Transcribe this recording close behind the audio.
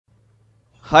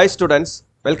Hi students,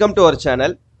 welcome to our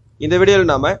channel. In the video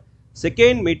நாம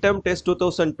second midterm test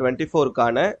 2024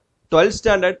 கான 12th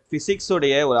standard physics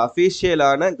உடைய ஒரு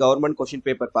official-ஆன government question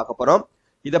paper பார்க்க போறோம்.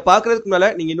 இத பார்க்கிறதுக்கு முன்னால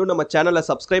நீங்க இன்னும் நம்ம சேனலை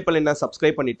subscribe பண்ணலைனா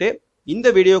subscribe பண்ணிட்டு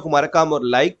இந்த வீடியோக்கு மறக்காம ஒரு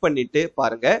லைக் பண்ணிட்டு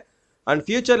பாருங்க. And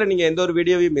future-ல நீங்க எந்த ஒரு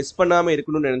வீடியோவையும் மிஸ் பண்ணாம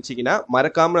இருக்கணும்னு நினைச்சீங்கன்னா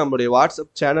மறக்காம நம்மளுடைய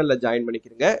வாட்ஸ்அப் சேனல்ல ஜாயின்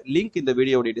பண்ணிக்கிறீங்க. லிங்க் இந்த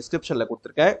வீடியோவுடைய description-ல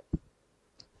கொடுத்திருக்கேன்.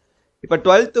 இப்போ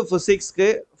 12th physics-க்கு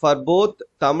for both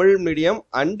Tamil medium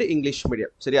and English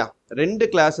medium சரியா ரெண்டு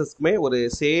கிளாஸஸ்க்குமே ஒரு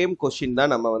சேம் கொஸ்டின்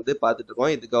தான் நம்ம வந்து பார்த்துட்டு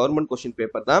இருக்கோம். இது கவர்மெண்ட் கொஸ்டின்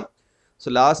பேப்பர் தான்.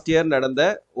 ஸோ லாஸ்ட் இயர் நடந்த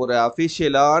ஒரு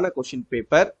அஃபிஷியலான கொஸ்டின்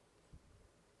பேப்பர்.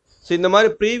 ஸோ இந்த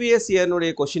மாதிரி ப்ரீவியஸ்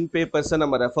இயர்னுடைய கொஸ்டின் பேப்பர்ஸை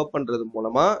நம்ம ரெஃபர் பண்ணுறது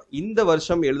மூலமாக இந்த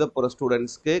வருஷம் எழுத போகிற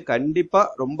ஸ்டூடெண்ட்ஸ்க்கு கண்டிப்பாக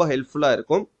ரொம்ப ஹெல்ப்ஃபுல்லாக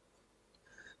இருக்கும்.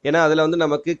 ஏன்னா அதில் வந்து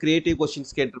நமக்கு கிரியேட்டிவ்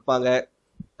கொஸ்டின்ஸ் கேட்டிருப்பாங்க,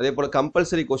 அதே போல்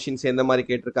கம்பல்சரி கொஸ்டின்ஸ் எந்த மாதிரி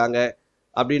கேட்டிருக்காங்க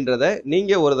அப்படின்றத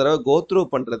நீங்கள் ஒரு தடவை கோ த்ரூ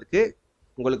பண்ணுறதுக்கு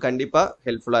உங்களுக்கு கண்டிப்பாக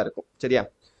ஹெல்ப்ஃபுல்லாக இருக்கும் சரியா.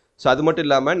 ஸோ அது மட்டும்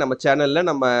இல்லாமல் நம்ம சேனலில்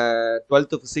நம்ம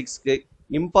 12th physics-க்கு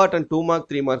important 2 mark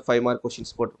 3 mark 5 mark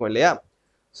questions போட்டிருக்கோம் இல்லையா.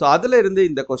 ஸோ அதில் இருந்து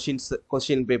இந்த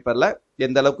கொஸ்டின் பேப்பரில்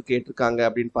எந்த அளவுக்கு கேட்டிருக்காங்க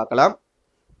அப்படின்னு பார்க்கலாம்.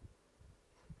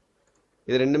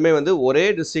 இது ரெண்டுமே வந்து ஒரே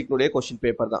டிஸ்ட்ரிக்டுடைய கொஸ்டின்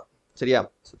பேப்பர் தான் சரியா.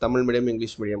 So Tamil medium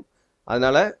English medium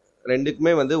அதனால்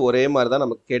ரெண்டுக்குமே வந்து ஒரே மாதிரி தான்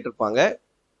நமக்கு கேட்டிருப்பாங்க.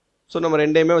 ஸோ நம்ம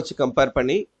ரெண்டையுமே வச்சு கம்பேர்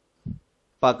பண்ணி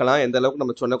பார்க்கலாம் எந்த அளவுக்கு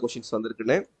நம்ம சொன்ன கொஸ்டின்ஸ்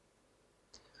வந்திருக்குன்னு.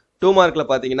 2 மார்க்கில்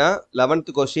பார்த்தீங்கன்னா 11th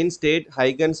question state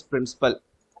Huygens principal,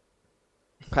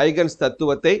 Huygens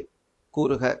தத்துவத்தை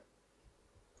கூறுக.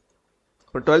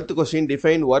 12th question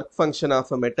define work function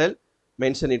of a metal,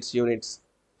 mention it's units.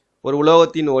 ஒரு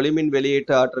உலோகத்தின் ஒளிமின்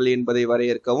வெளியீட்டு ஆற்றல் என்பதை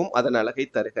வரையறுக்கவும் அதன் அலகை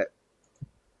தருக.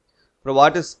 அப்புறம்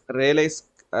வாட் இஸ் ரேலேஸ்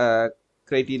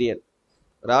கிரைட்டீரியன்,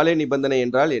 ராலே நிபந்தனை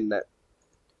என்றால் என்ன.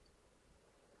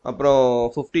 அப்புறம்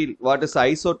 15 what is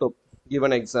isotope,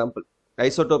 given example.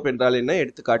 Isotope என்றால் என்ன,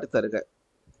 எடுத்துக்காட்டு தருக.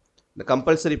 இந்த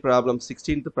கம்பல்சரி ப்ராப்ளம்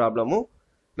 16th ப்ராப்ளமும்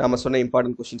நாம சொன்ன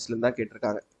இம்பார்ட்டன்ட் கொஸ்டின்ஸ்லேருந்து தான்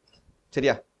கேட்டிருக்காங்க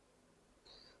சரியா.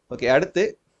 ஓகே, அடுத்து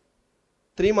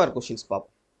 3 மார்க் கொஸ்டின்ஸ்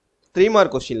பார்ப்போம். 3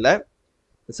 மார்க் கொஸ்டினில்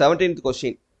 17th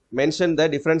question mention the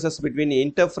differences between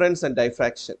interference and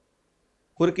diffraction.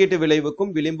 குறுக்கீட்டு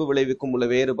விளைவுக்கும் விளிம்பு விளைவுக்கும் உள்ள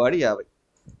வேறுபாடு யாவை.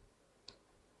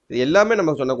 இது எல்லாமே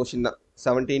நம்ம சொன்ன கொஸ்டின் தான்.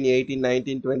 17, 18,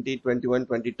 19, 20, 21,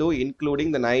 22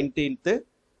 including the 19th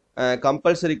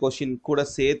compulsory question கூட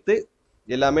சேர்த்து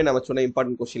எல்லாமே நம்ம சொன்ன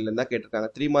இம்பார்ட்டன்ட் கொஸ்டின்ல தான் கேட்டிருக்காங்க.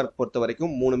 3 மார்க் பொறுத்த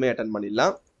வரைக்கும் 3மே அட்டன்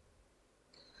பண்ணிடலாம்.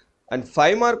 அண்ட்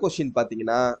 5 மார்க் கொஸ்டின்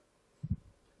பார்த்தீங்கன்னா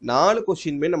 4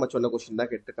 கொஸ்டின்மே நம்ம சொன்ன கொஸ்டின்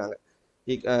தான் கேட்டிருக்காங்க.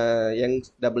 யங்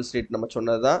டபுள் ஸ்லிட் நம்ம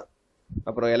சொன்னது தான்,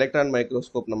 அப்புறம் எலக்ட்ரான்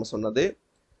மைக்ரோஸ்கோப் நம்ம சொன்னது,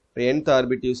 nth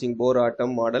ஆர்பிட் யூசிங் போர்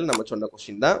ஆட்டம் மாடல் நம்ம சொன்ன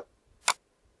கொஸ்டின் தான்.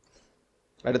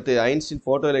 அடுத்து ஐன்ஸ்டீன்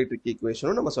ஃபோட்டோ எலக்ட்ரிக்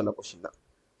ஈக்குவேஷனும் நம்ம சொன்ன கொஸ்டின் தான்.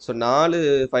 ஸோ 4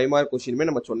 5 மார்க் கொஸ்டினுமே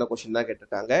நம்ம சொன்ன கொஸ்டின் தான்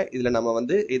கேட்டிருக்காங்க. இதில் நம்ம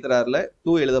வந்து either-ஆரில்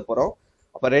 2 எழுத போகிறோம்.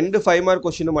 அப்போ 2 5 மார்க்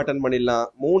கொஸ்டினும் அட்டன் பண்ணிடலாம்,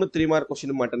 3 3 மார்க்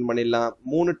கொஸ்டினும் அட்டன் பண்ணிடலாம்,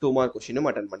 3 2 மார்க் கொஸ்டினும்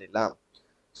அட்டன் பண்ணிடலாம்.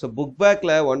 ஸோ புக்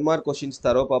பேக்கில் 1 மார்க் கொஸ்டின்ஸ்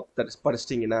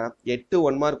படிச்சிட்டிங்கன்னா 8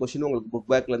 1 மார்க் கொஸ்டின் உங்களுக்கு புக்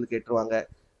பேக்லேருந்து கேட்டுருவாங்க.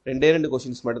 2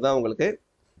 கொஸ்டின்ஸ் மட்டும்தான் உங்களுக்கு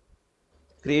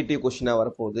கிரியேட்டிவ் கொஸ்டினாக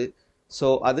வரப்போகுது. ஸோ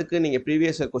அதுக்கு நீங்கள்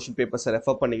ப்ரீவியஸ் இயர் கொஸ்டின் பேப்பர்ஸை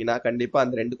ரெஃபர் பண்ணிங்கன்னா கண்டிப்பாக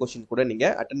அந்த 2 கொஸ்டின் கூட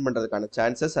நீங்கள் அட்டன் பண்ணுறதுக்கான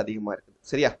சான்சஸ் அதிகமாக இருக்குது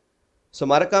சரியா. ஸோ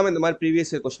மறக்காமல் இந்த மாதிரி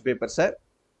ப்ரீவியஸ் இயர் கொஸ்டின் பேப்பர்ஸை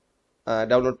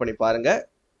டவுன்லோட் பண்ணி பாருங்கள்.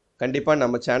 கண்டிப்பாக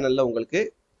நம்ம சேனலில் உங்களுக்கு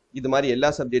இது மாதிரி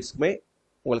எல்லா சப்ஜெக்ட்ஸ்க்குமே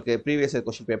உங்களுக்கு ப்ரீவியஸ் இயர்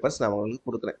கொஸ்டின் பேப்பர்ஸ் நான் உங்களுக்கு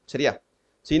கொடுக்குறேன் சரியா.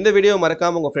 ஸோ இந்த வீடியோ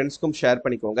மறக்காமல் உங்கள் ஃப்ரெண்ட்ஸ்க்கும் ஷேர்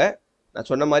பண்ணிக்கோங்க. நான்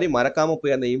சொன்ன மாதிரி மறக்காமல்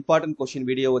போய் அந்த இம்பார்ட்டன்ட் கொஸ்டின்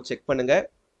வீடியோவை செக் பண்ணுங்கள்.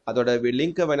 அதோட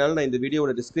லிங்க்கை வேணாலும் நான் இந்த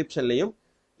வீடியோட டிஸ்கிரிப்ஷன்லையும்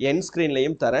என்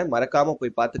ஸ்க்ரீன்லையும் தரேன், மறக்காமல்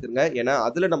போய் பார்த்துக்குங்க. ஏன்னா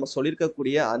அதில் நம்ம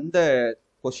சொல்லியிருக்கக்கூடிய அந்த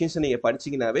கொஸ்டின்ஸை நீங்கள்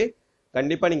படிச்சிங்கனாவே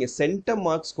கண்டிப்பாக நீங்கள் சென்டம்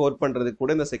மார்க் ஸ்கோர் பண்ணுறதுக்கு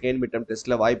கூட இந்த செகண்ட் மிட் டெர்ம்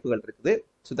டெஸ்ட்டில் வாய்ப்புகள் இருக்குது.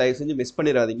 ஸோ தயவு செஞ்சு மிஸ்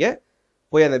பண்ணிடாதீங்க,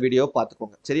 போய் அந்த வீடியோவை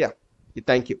பார்த்துக்கோங்க சரியா.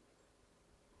 தேங்க்யூ.